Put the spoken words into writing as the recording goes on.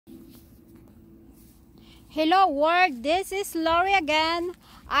Hello world, this is Lori again.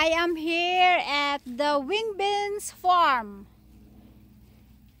 I am here at the wing beans farm.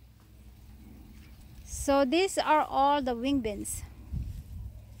 So these are all the wing beans.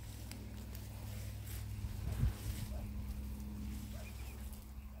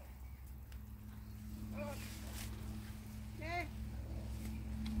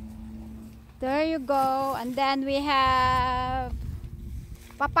 There you go. And then we have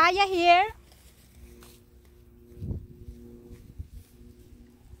papaya here.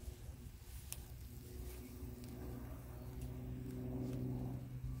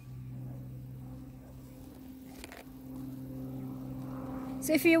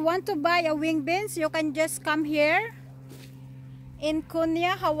 So if you want to buy a wing beans, you can just come here in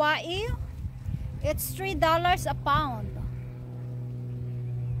Kunya, Hawaii. It's $3 a pound.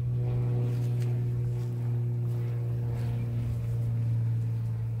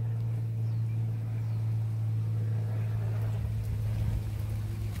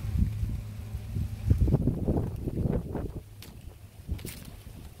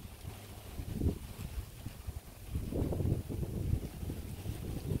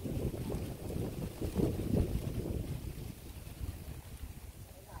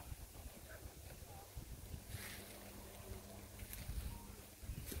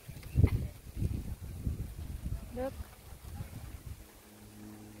 Look.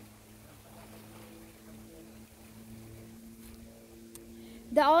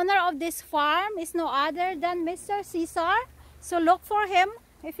 The owner of this farm is no other than Mr. Cesar. So look for him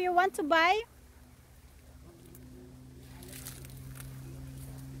if you want to buy.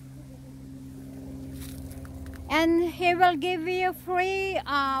 And he will give you free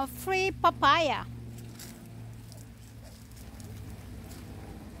papaya.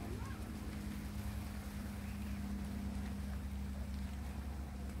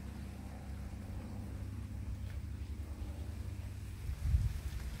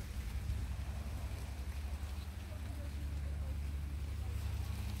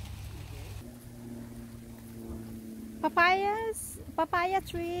 Papaya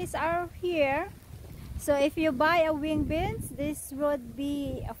trees are here. So if you buy a wing beans, this would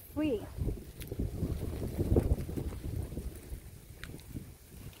be a free.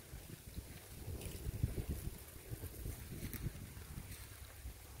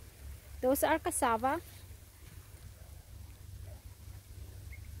 Those are cassava.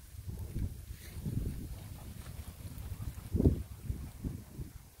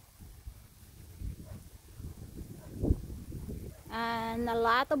 And a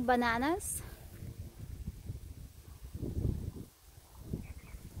lot of bananas.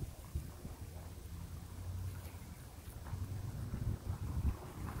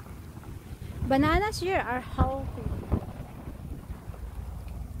 Bananas here are healthy.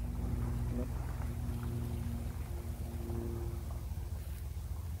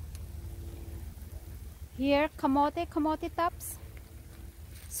 Here, kamote tops,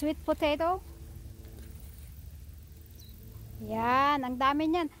 sweet potato. Yan, ang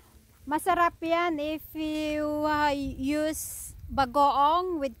dami niyan. Masarap yan if you use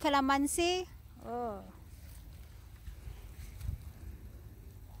bagoong with calamansi. Oh.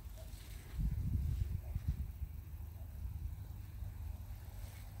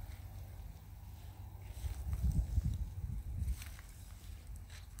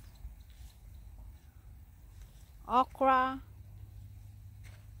 Okra.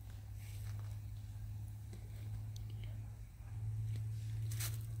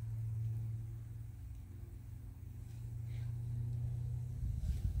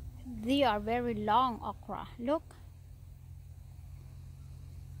 They are very long okra. Look.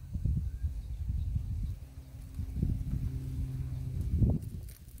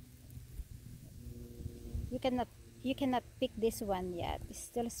 You cannot pick this one yet. It's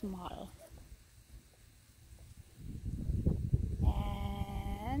still small.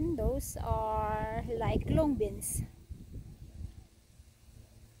 And those are like long beans.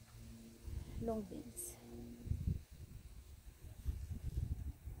 Long beans.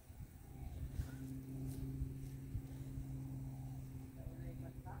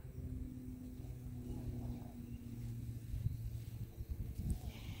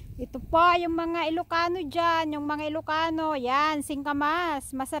 Ito pa yung mga Ilocano dyan, yung mga Ilocano, yan, singkamas,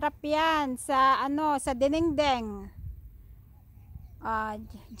 masarap yan sa sa dinengdeng.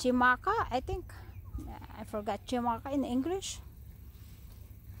 Jimaka, I think. I forgot jimaka in English.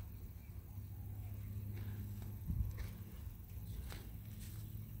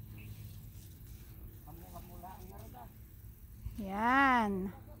 Yan.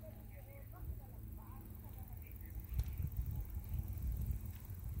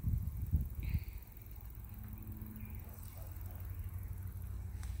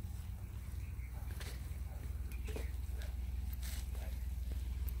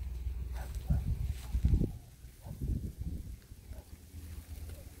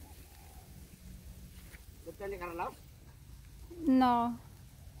 No,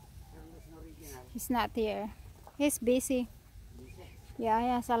 he's not here. He's busy. Yeah, he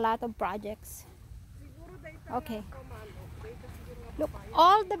has a lot of projects. Okay. Look,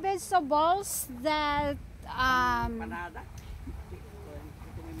 all the vegetables that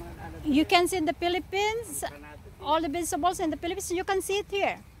you can see in the Philippines, all the vegetables in the Philippines, you can see it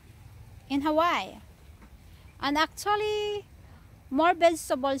here in Hawaii. And actually, more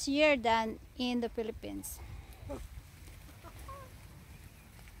vegetables here than in the Philippines.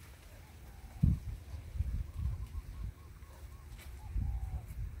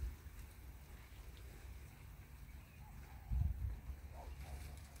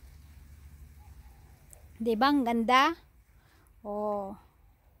 Diba ang ganda? Oh.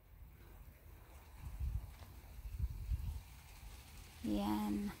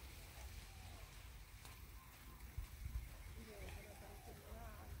 Yan.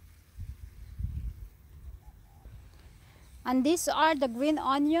 And these are the green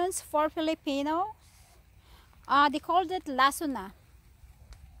onions for Filipino. They called it lasuna.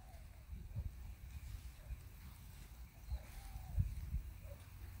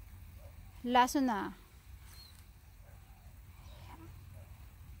 Lasuna.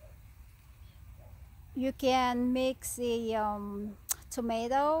 You can mix a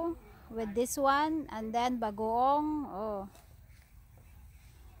tomato with this one and then bagoong. Oh,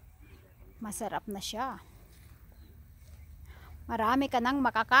 masarap na siya. Marami ka nang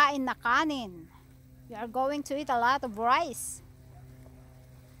makakain na kanin. You are going to eat a lot of rice.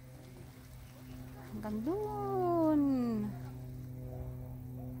 Hanggang dun.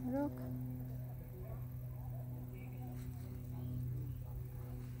 Look.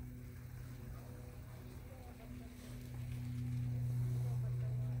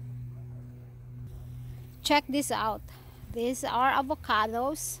 Check this out. These are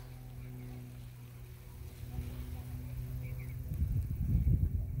avocados.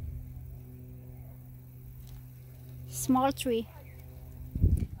 Small trees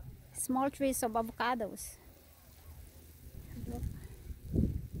of avocados. Look.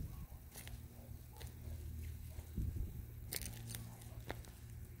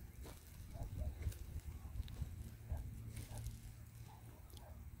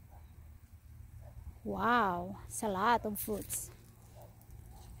 Wow, it's a lot of fruits.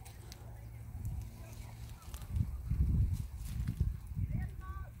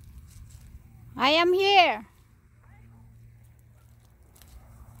 I am here.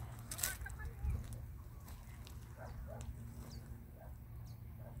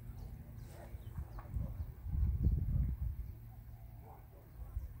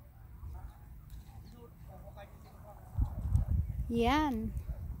 Yan.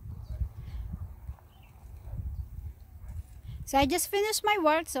 So I just finished my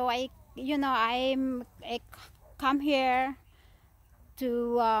work, so I come here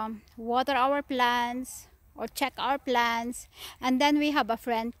to water our plants or check our plants. And then we have a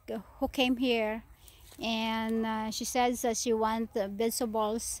friend who came here, and she says that she wants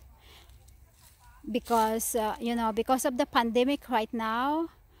vegetables because because of the pandemic right now.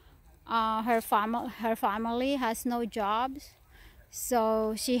 Her family has no jobs,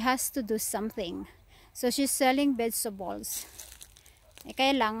 so she has to do something. So she's selling vegetables.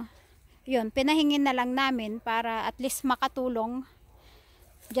 Kaya lang, yun, pinahingin na lang namin para at least makatulong,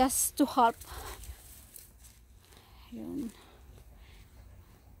 just to help. Yun.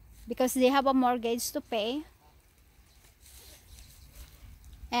 Because they have a mortgage to pay,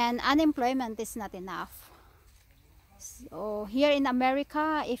 and unemployment is not enough. So here in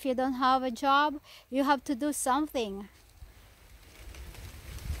America, if you don't have a job, you have to do something.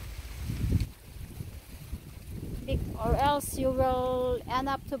 Or else you will end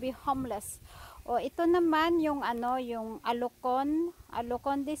up to be homeless. O ito naman yung yung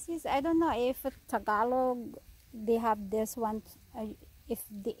alokon disease. I don't know if Tagalog they have this one, if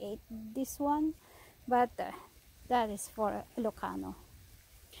they ate this one, but that is for Ilocano.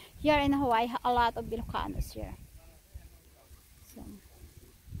 Here in Hawaii, a lot of Ilocanos here. So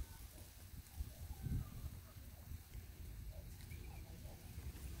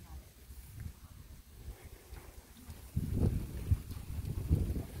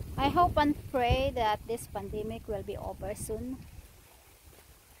I hope and pray that this pandemic will be over soon.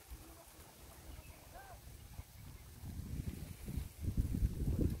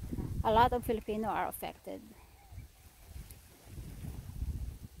 A lot of Filipino are affected.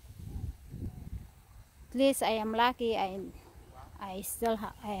 At least I am lucky. I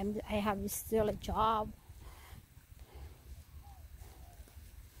have still a job.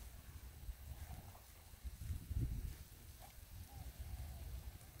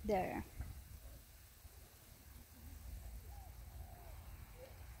 There.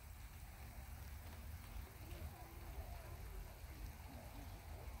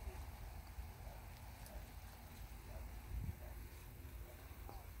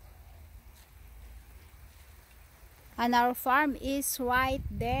 And our farm is right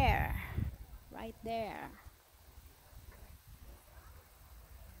there. Right there.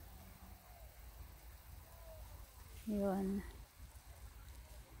 Yun.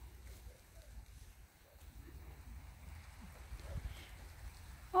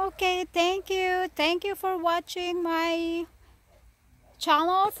 Okay, thank you. Thank you for watching my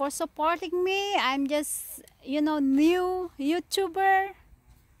channel, for supporting me. I'm just, new YouTuber.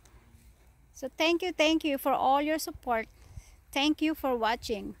 So thank you for all your support. Thank you for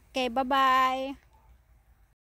watching. Okay, bye-bye.